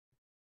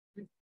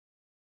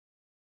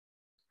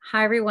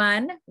Hi,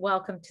 everyone.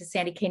 Welcome to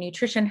Sandy K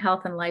Nutrition,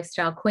 Health and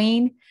Lifestyle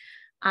Queen.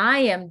 I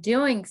am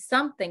doing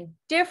something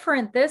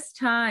different this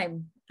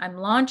time. I'm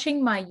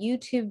launching my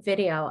YouTube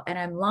video and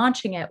I'm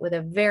launching it with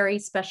a very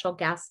special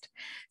guest.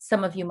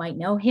 Some of you might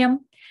know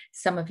him.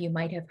 Some of you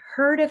might have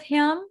heard of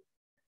him.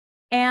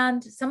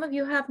 And some of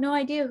you have no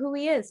idea who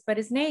he is, but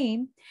his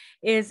name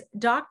is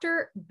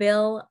Dr.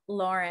 Bill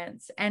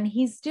Lawrence, and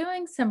he's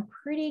doing some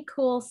pretty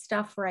cool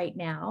stuff right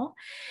now.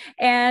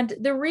 And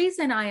the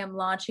reason I am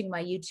launching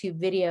my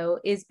YouTube video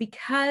is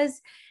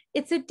because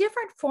it's a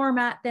different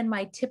format than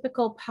my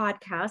typical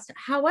podcast.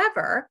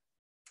 However,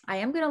 I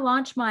am going to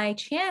launch my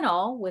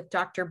channel with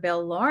Dr.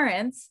 Bill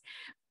Lawrence,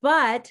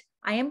 but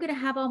I am going to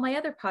have all my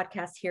other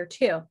podcasts here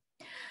too.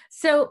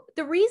 So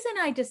the reason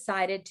I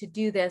decided to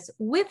do this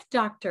with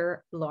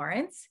Dr.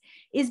 Lawrence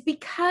is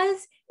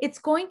because it's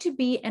going to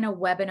be in a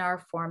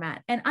webinar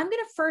format. And I'm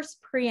going to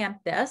first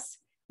preempt this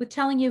with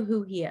telling you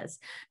who he is.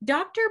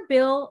 Dr.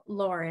 Bill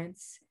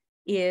Lawrence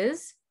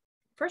is,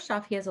 first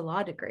off, he has a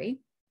law degree.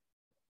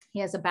 He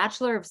has a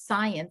Bachelor of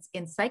Science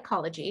in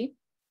Psychology,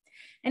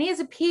 and he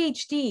has a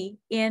PhD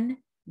in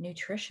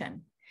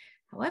nutrition.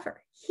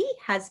 However, he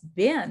has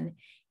been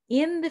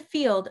in the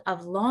field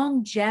of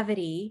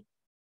longevity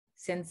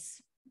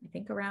since I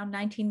think around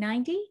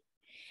 1990.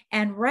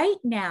 And right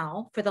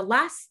now, for the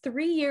last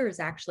 3 years,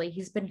 actually,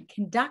 he's been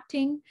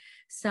conducting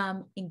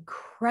some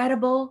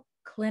incredible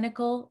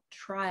clinical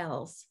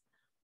trials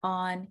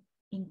on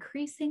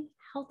increasing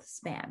health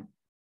span.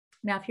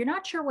 Now, if you're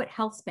not sure what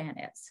health span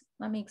is,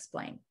 let me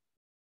explain.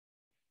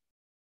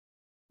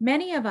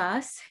 Many of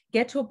us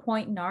get to a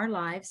point in our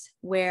lives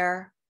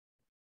where,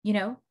 you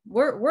know,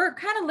 we're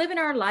kind of living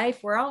our life.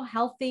 We're all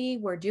healthy.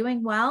 We're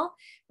doing well.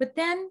 But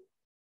then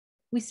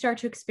we start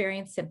to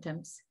experience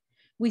symptoms.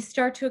 We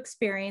start to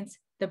experience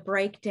the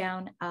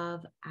breakdown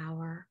of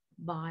our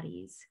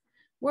bodies,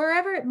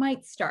 wherever it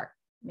might start.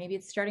 Maybe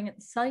it's starting at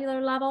the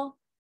cellular level,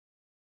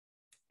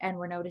 and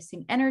we're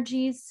noticing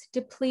energies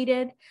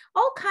depleted.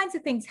 All kinds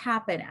of things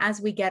happen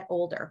as we get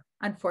older,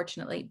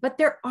 unfortunately. But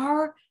there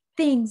are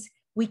things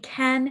we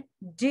can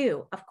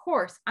do. Of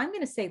course, I'm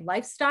going to say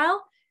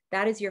lifestyle.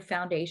 That is your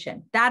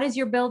foundation. That is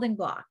your building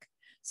block.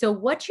 So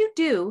what you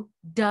do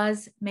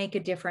does make a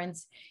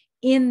difference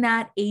in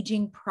that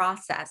aging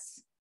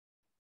process.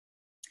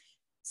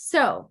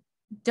 So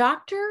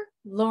Dr.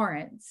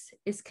 Lawrence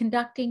is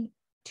conducting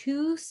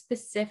 2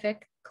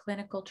 specific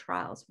clinical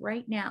trials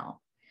right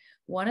now.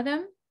 One of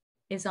them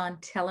is on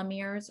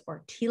telomeres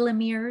or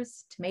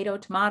telomeres,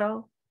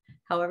 tomato,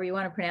 however you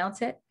want to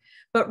pronounce it.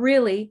 But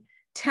really,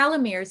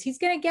 telomeres, he's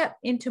going to get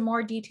into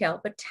more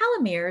detail, but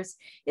telomeres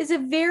is a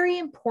very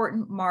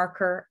important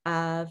marker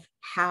of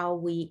how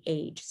we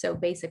age. So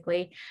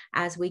basically,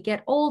 as we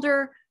get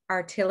older,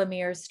 our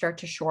telomeres start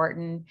to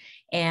shorten,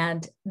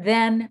 and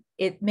then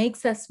it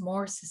makes us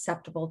more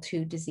susceptible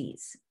to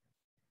disease.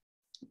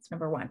 That's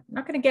number one. I'm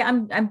not going to get,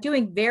 I'm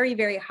doing very,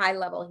 very high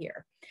level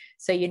here,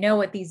 so you know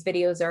what these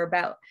videos are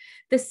about.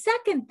 The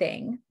second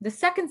thing, the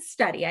second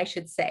study, I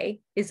should say,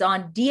 is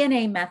on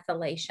DNA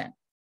methylation.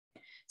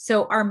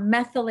 So our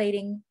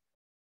methylating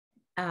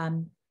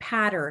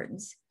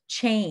patterns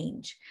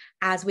change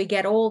as we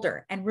get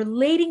older, and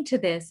relating to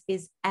this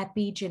is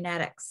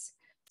epigenetics.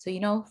 So, you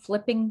know,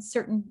 flipping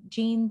certain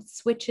gene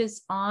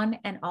switches on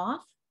and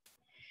off.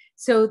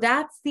 So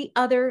that's the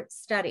other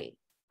study.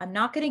 I'm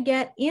not going to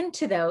get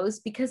into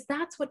those because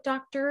that's what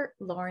Dr.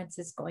 Lawrence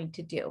is going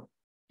to do.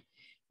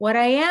 What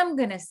I am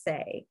going to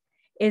say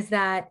is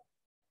that,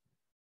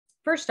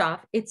 first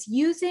off, it's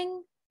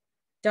using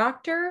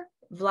Dr.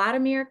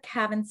 Vladimir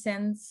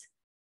Kavinson's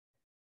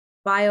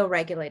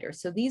bioregulators.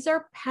 So these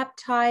are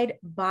peptide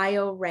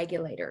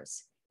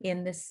bioregulators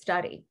in this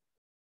study.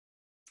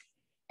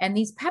 And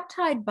these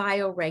peptide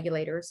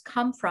bioregulators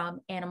come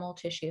from animal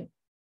tissue,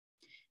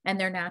 and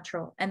they're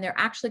natural, and they're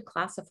actually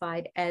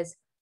classified as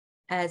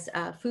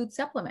a food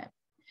supplement.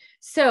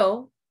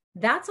 So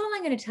that's all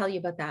I'm going to tell you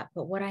about that.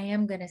 But what I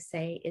am going to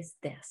say is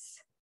this: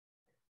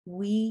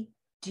 we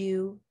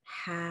do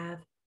have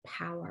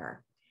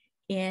power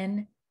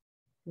in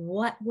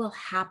what will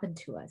happen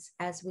to us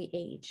as we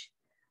age.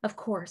 Of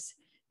course,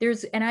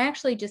 and I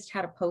actually just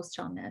had a post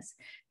on this,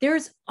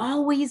 there's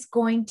always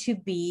going to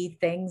be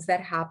things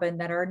that happen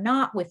that are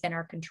not within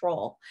our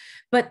control,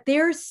 but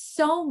there's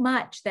so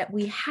much that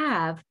we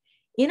have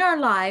in our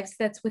lives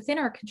that's within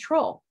our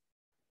control.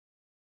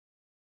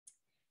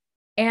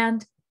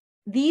 And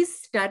these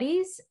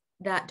studies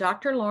that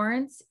Dr.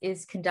 Lawrence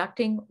is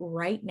conducting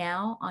right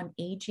now on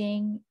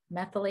aging,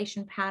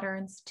 methylation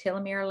patterns,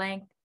 telomere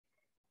length,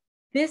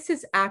 this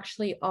is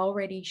actually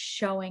already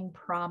showing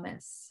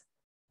promise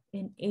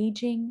in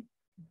aging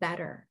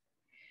better.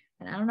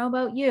 And I don't know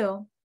about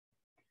you,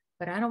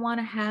 but I don't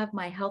want to have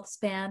my health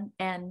span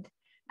end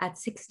at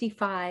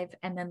 65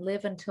 and then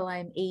live until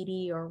I'm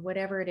 80 or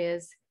whatever it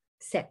is,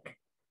 sick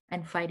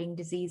and fighting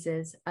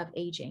diseases of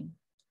aging.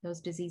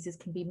 Those diseases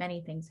can be many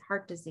things: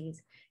 heart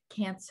disease,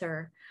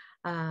 cancer,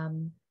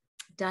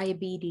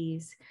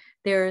 diabetes.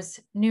 There's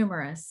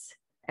numerous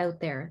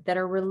out there that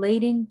are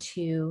relating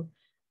to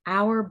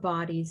our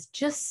bodies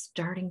just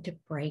starting to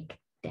break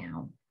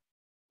down.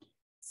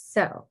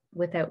 So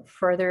without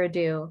further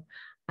ado,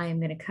 I am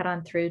going to cut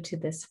on through to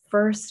this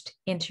first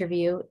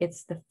interview.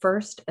 It's the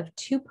first of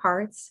 2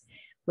 parts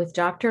with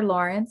Dr.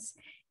 Lawrence.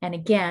 And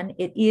again,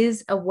 it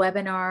is a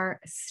webinar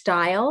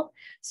style.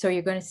 So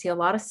you're going to see a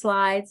lot of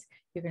slides.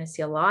 You're going to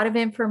see a lot of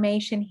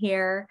information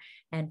here,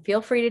 and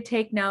feel free to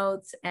take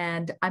notes.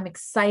 And I'm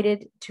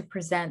excited to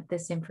present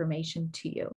this information to you.